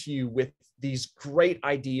come to you with these great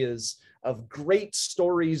ideas of great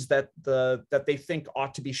stories that they think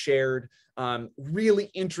ought to be shared, really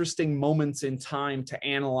interesting moments in time to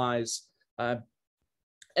analyze.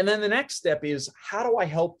 And then the next step is, how do I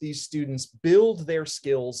help these students build their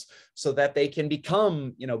skills so that they can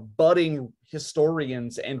become, budding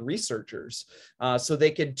historians and researchers, so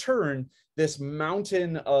they can turn this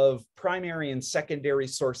mountain of primary and secondary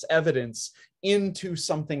source evidence into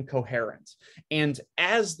something coherent. And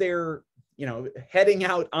as they're, heading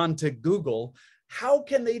out onto Google, how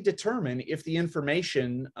can they determine if the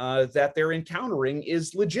information that they're encountering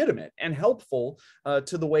is legitimate and helpful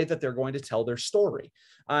to the way that they're going to tell their story?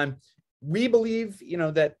 We believe,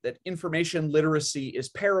 that information literacy is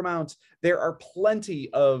paramount. There are plenty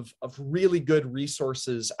of really good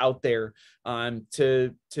resources out there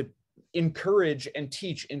to encourage and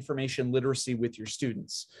teach information literacy with your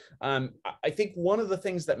students. I think one of the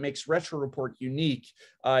things that makes Retro Report unique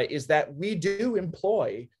is that we do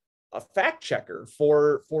employ a fact checker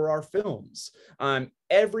for our films.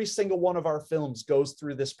 Every single one of our films goes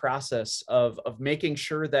through this process of making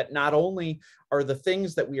sure that not only are the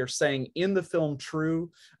things that we are saying in the film true,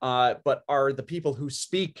 but are the people who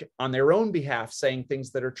speak on their own behalf saying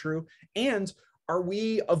things that are true, and are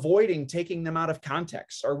we avoiding taking them out of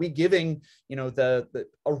context? Are we giving, a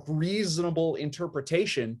reasonable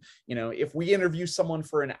interpretation? If we interview someone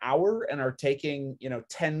for an hour and are taking,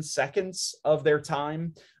 10 seconds of their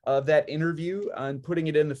time of that interview and putting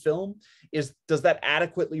it in the film, does that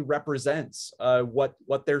adequately represent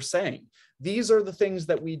what they're saying? These are the things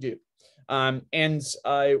that we do. And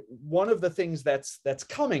one of the things that's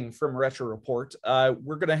coming from Retro Report,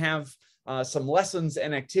 we're going to have some lessons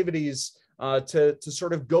and activities to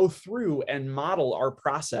sort of go through and model our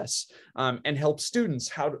process and help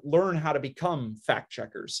students learn how to become fact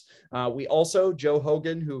checkers. We also, Joe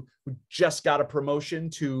Hogan, who just got a promotion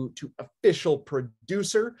to official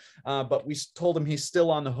producer, but we told him he's still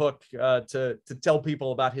on the hook to tell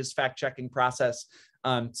people about his fact checking process.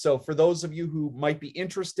 So for those of you who might be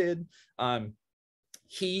interested,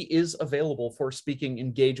 he is available for speaking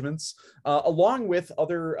engagements along with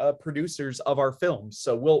other producers of our films.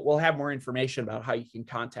 So we'll have more information about how you can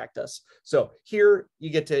contact us. So here you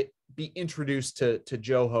get to be introduced to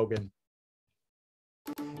Joe Hogan.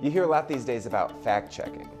 You hear a lot these days about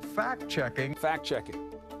fact-checking. Fact-checking?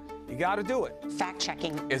 Fact-checking. You got to do it.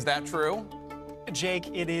 Fact-checking. Is that true? Jake,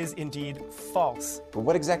 it is indeed false. But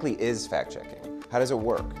what exactly is fact-checking? How does it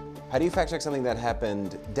work? How do you fact-check something that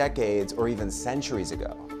happened decades or even centuries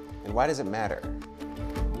ago? And why does it matter?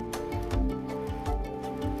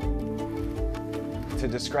 To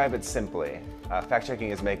describe it simply,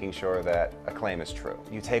 fact-checking is making sure that a claim is true.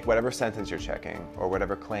 You take whatever sentence you're checking or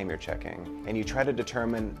whatever claim you're checking, and you try to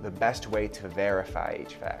determine the best way to verify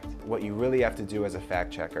each fact. What you really have to do as a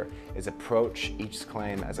fact-checker is approach each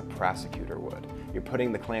claim as a prosecutor would. You're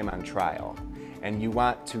putting the claim on trial, and you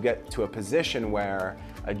want to get to a position where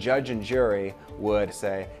a judge and jury would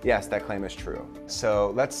say, yes, that claim is true.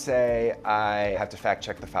 So let's say I have to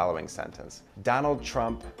fact-check the following sentence. Donald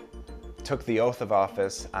Trump took the oath of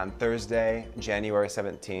office on Thursday, January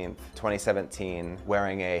 17th, 2017,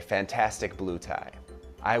 wearing a fantastic blue tie.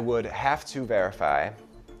 I would have to verify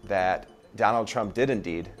that Donald Trump did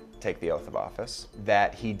indeed take the oath of office,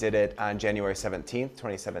 that he did it on January 17th,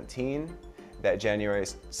 2017, that January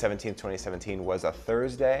 17th, 2017 was a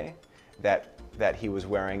Thursday, that he was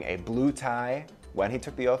wearing a blue tie when he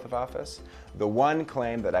took the oath of office. The one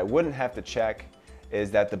claim that I wouldn't have to check is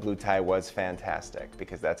that the blue tie was fantastic,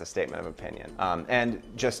 because that's a statement of opinion. And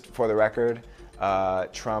just for the record,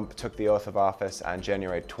 Trump took the oath of office on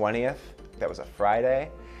January 20th, that was a Friday,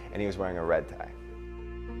 and he was wearing a red tie.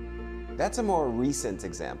 That's a more recent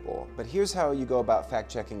example, but here's how you go about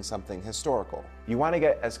fact-checking something historical. You want to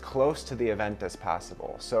get as close to the event as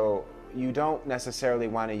possible, so you don't necessarily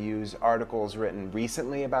want to use articles written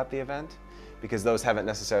recently about the event, because those haven't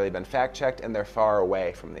necessarily been fact-checked and they're far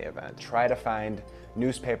away from the event. Try to find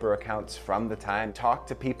newspaper accounts from the time, talk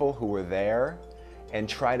to people who were there, and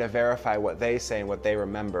try to verify what they say and what they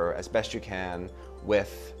remember as best you can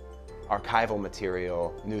with archival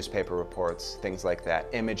material, newspaper reports, things like that,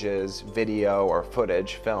 images, video, or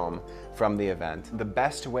footage, film from the event. The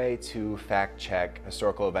best way to fact-check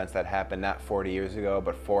historical events that happened not 40 years ago,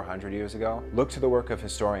 but 400 years ago, look to the work of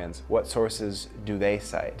historians. What sources do they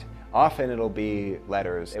cite? Often it'll be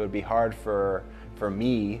letters. It would be hard for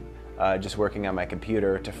me, just working on my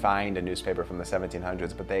computer, to find a newspaper from the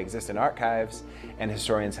 1700s, but they exist in archives and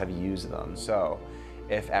historians have used them. So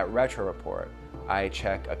if at Retro Report I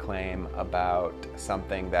check a claim about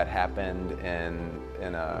something that happened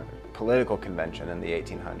in a political convention in the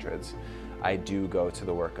 1800s, I do go to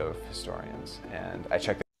the work of historians and I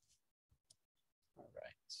check.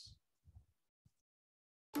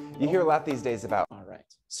 You hear a lot these days about. All right.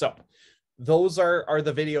 So those are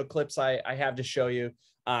the video clips I have to show you.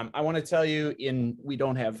 I want to tell you, we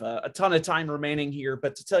don't have a ton of time remaining here,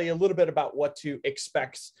 but to tell you a little bit about what to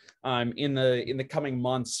expect in the coming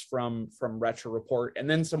months from Retro Report, and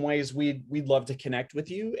then some ways we'd love to connect with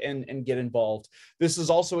you and get involved. This is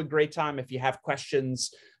also a great time if you have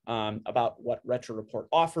questions about what Retro Report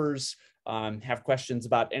offers, have questions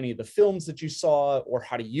about any of the films that you saw or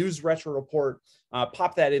how to use Retro Report,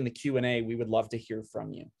 pop that in the Q&A. We would love to hear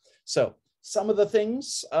from you. So some of the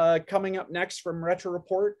things coming up next from Retro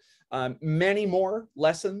Report, many more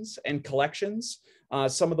lessons and collections.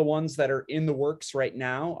 Some of the ones that are in the works right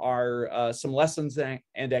now are some lessons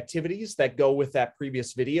and activities that go with that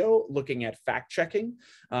previous video, looking at fact-checking.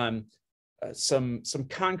 Some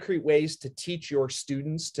concrete ways to teach your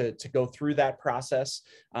students to go through that process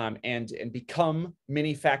and become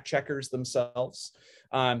mini fact checkers themselves.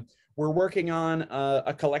 We're working on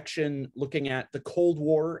a collection looking at the Cold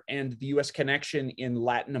War and the U.S. connection in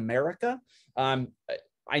Latin America.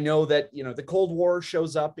 I know that the Cold War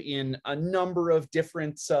shows up in a number of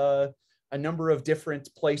different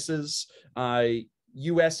places.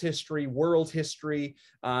 U.S. history, world history,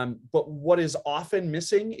 but what is often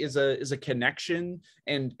missing is a connection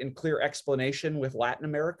and clear explanation with Latin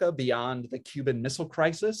America beyond the Cuban Missile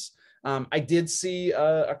Crisis. I did see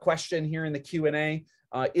a question here in the Q&A.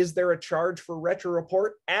 Is there a charge for Retro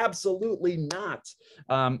Report? Absolutely not.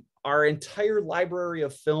 Our entire library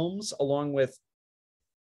of films, along with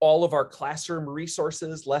all of our classroom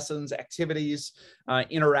resources, lessons, activities,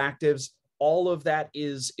 interactives, all of that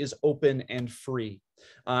is open and free.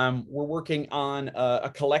 We're working on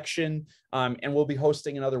a collection and we'll be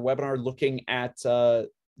hosting another webinar looking at the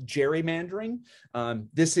gerrymandering.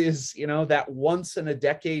 This is, that once in a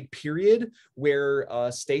decade period where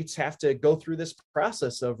states have to go through this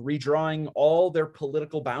process of redrawing all their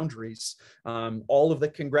political boundaries, all of the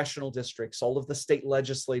congressional districts, all of the state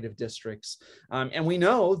legislative districts. And we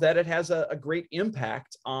know that it has a great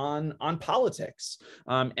impact on politics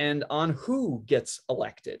and on who gets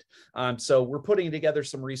elected. So we're putting together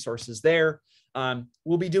some resources there.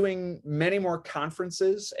 We'll be doing many more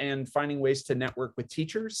conferences and finding ways to network with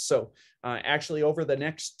teachers. So actually over the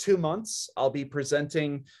next 2 months, I'll be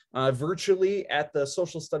presenting virtually at the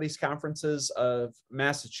social studies conferences of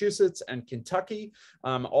Massachusetts and Kentucky.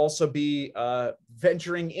 Also be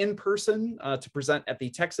venturing in person to present at the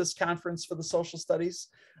Texas conference for the social studies.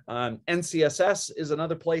 NCSS is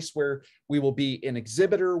another place where we will be an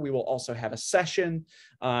exhibitor. We will also have a session.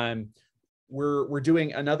 We're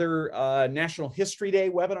doing another National History Day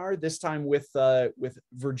webinar, this time with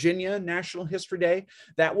Virginia National History Day.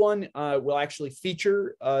 That one will actually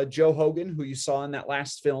feature Joe Hogan, who you saw in that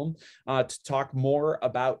last film, to talk more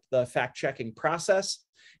about the fact-checking process.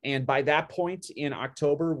 And by that point in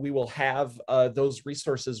October, we will have those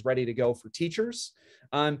resources ready to go for teachers.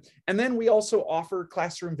 And then we also offer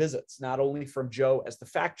classroom visits, not only from Joe as the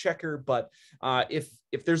fact checker, but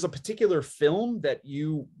if there's a particular film that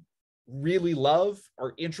you really love,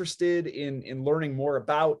 are interested in learning more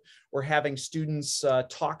about, or having students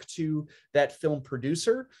talk to that film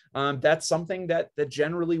producer, that's something that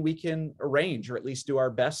generally we can arrange, or at least do our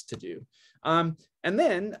best to do. And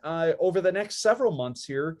then over the next several months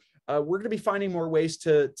here, we're going to be finding more ways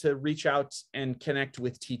to reach out and connect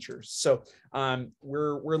with teachers. So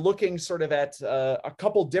we're looking sort of at a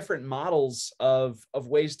couple different models of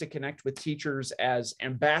ways to connect with teachers as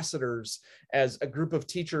ambassadors, as a group of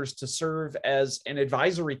teachers to serve as an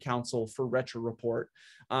advisory council for Retro Report.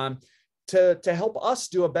 To help us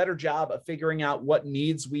do a better job of figuring out what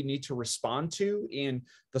needs we need to respond to in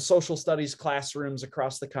the social studies classrooms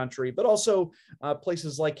across the country, but also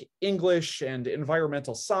places like English and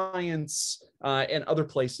environmental science and other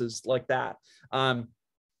places like that.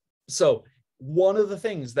 So one of the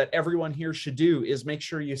things that everyone here should do is make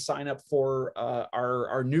sure you sign up for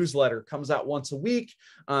our newsletter. It comes out once a week,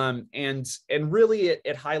 and really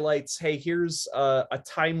it highlights, hey, here's a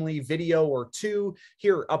timely video or two,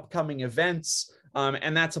 here are upcoming events,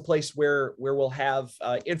 and that's a place where we'll have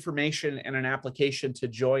information and an application to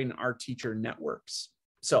join our teacher networks.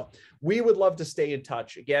 So we would love to stay in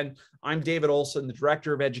touch. Again, I'm David Olson, the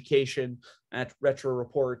Director of Education at Retro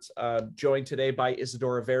Report, joined today by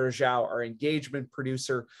Isadora Verajao, our engagement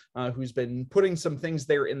producer, who's been putting some things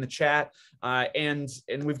there in the chat. And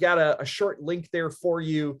we've got a short link there for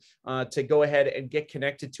you to go ahead and get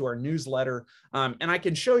connected to our newsletter. And I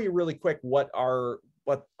can show you really quick what our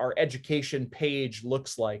education page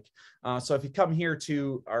looks like. So if you come here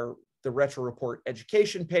to the Retro Report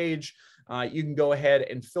education page, you can go ahead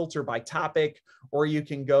and filter by topic, or you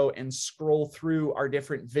can go and scroll through our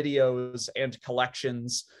different videos and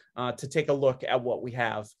collections to take a look at what we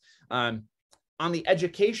have. On the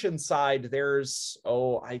education side, there's,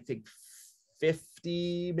 I think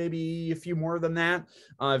 50, maybe a few more than that,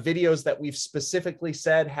 videos that we've specifically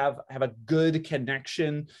said have a good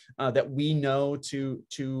connection that we know to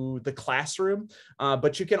the classroom.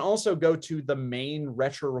 But you can also go to the main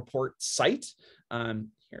Retro Report site.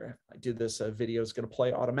 Here, I do this, video is going to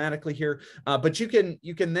play automatically here, but you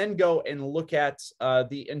can then go and look at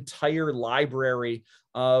the entire library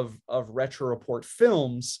of Retro Report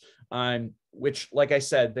films, which, like I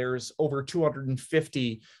said, there's over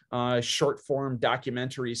 250 short form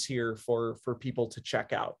documentaries here for people to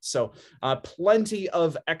check out. So plenty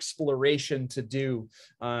of exploration to do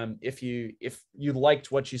if you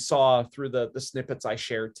liked what you saw through the snippets I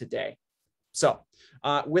shared today. So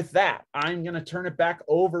with that, I'm going to turn it back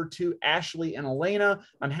over to Ashley and Elena.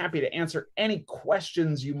 I'm happy to answer any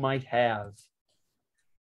questions you might have.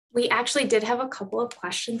 We actually did have a couple of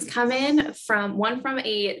questions come in, one from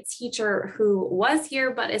a teacher who was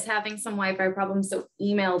here but is having some Wi-Fi problems, so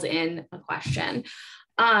emailed in a question.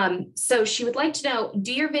 So she would like to know,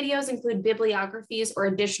 do your videos include bibliographies or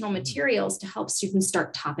additional materials to help students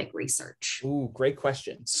start topic research? Ooh, great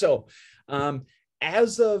question. So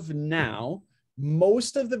as of now,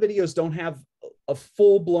 most of the videos don't have a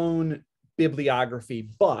full-blown bibliography,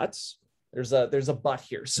 but there's a but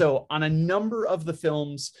here. So on a number of the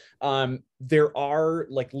films, there are,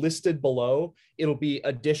 like listed below, it'll be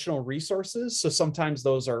additional resources. So sometimes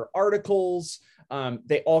those are articles.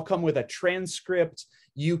 They all come with a transcript.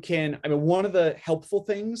 You can, one of the helpful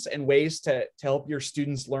things and ways to help your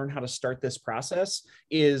students learn how to start this process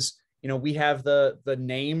is we have the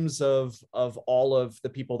names of all of the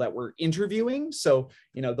people that we're interviewing. So,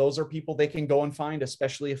 those are people they can go and find,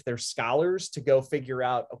 especially if they're scholars, to go figure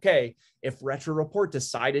out, okay, if Retro Report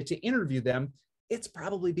decided to interview them, it's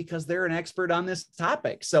probably because they're an expert on this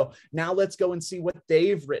topic. So now let's go and see what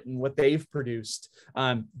they've written, what they've produced.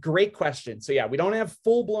 Great question. So yeah, we don't have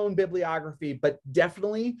full-blown bibliography, but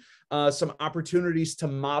definitely some opportunities to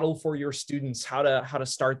model for your students how to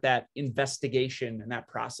start that investigation and that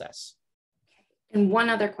process. And one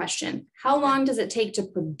other question, how long does it take to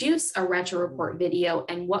produce a Retro Report video,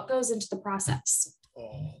 and what goes into the process?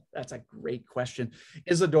 Oh, that's a great question.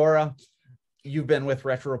 Isadora, you've been with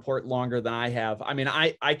Retro Report longer than I have. I mean,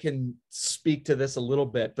 I can speak to this a little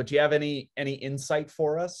bit, but do you have any insight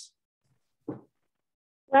for us?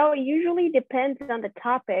 Well, it usually depends on the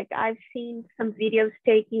topic. I've seen some videos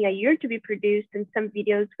taking a year to be produced and some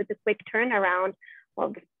videos with a quick turnaround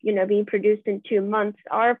of, being produced in 2 months.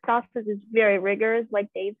 Our process is very rigorous, like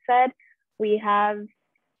Dave said. We have,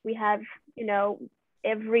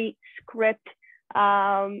 every script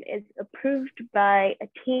is approved by a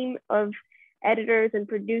team of editors and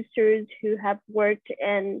producers who have worked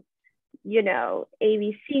in,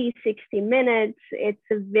 ABC, 60 Minutes.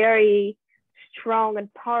 It's a very strong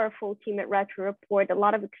and powerful team at Retro Report, a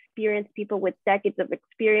lot of experienced people with decades of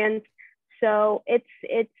experience. So it's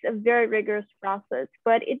a very rigorous process,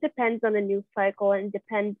 but it depends on the news cycle and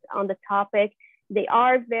depends on the topic. They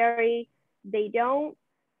don't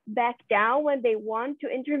back down when they want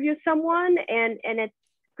to interview someone, and it's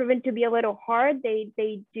proven to be a little hard. They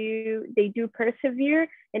do persevere,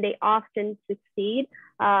 and they often succeed.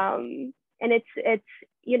 And it's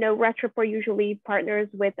Retro Report usually partners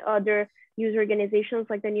with other news organizations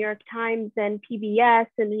like the New York Times and PBS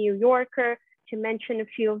and the New Yorker, to mention a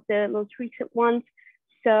few of the most recent ones.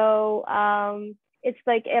 So it's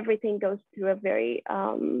like everything goes through a very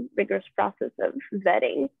rigorous process of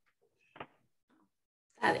vetting.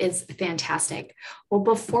 That is fantastic. Well,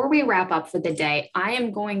 before we wrap up for the day, I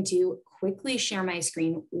am going to quickly share my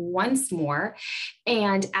screen once more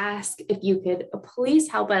and ask if you could please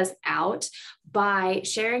help us out by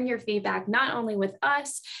sharing your feedback, not only with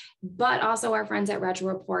us, but also our friends at Retro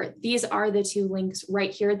Report. These are the 2 links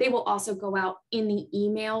right here. They will also go out in the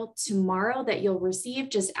email tomorrow that you'll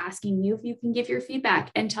receive, just asking you if you can give your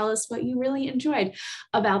feedback and tell us what you really enjoyed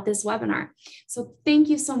about this webinar. So thank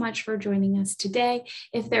you so much for joining us today.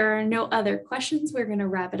 If there are no other questions, we're going to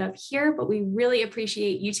wrap it up here, but we really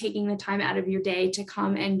appreciate you taking the time out of your day to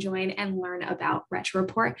come and join and learn about Retro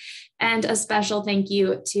Report. And a special thank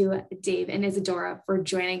you to Dave and Isadora for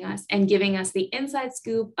joining us and giving us the inside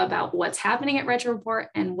scoop about what's happening at Retro Report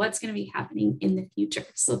and what's going to be happening in the future.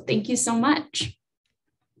 So thank you so much.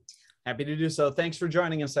 Happy to do so. Thanks for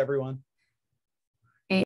joining us, everyone.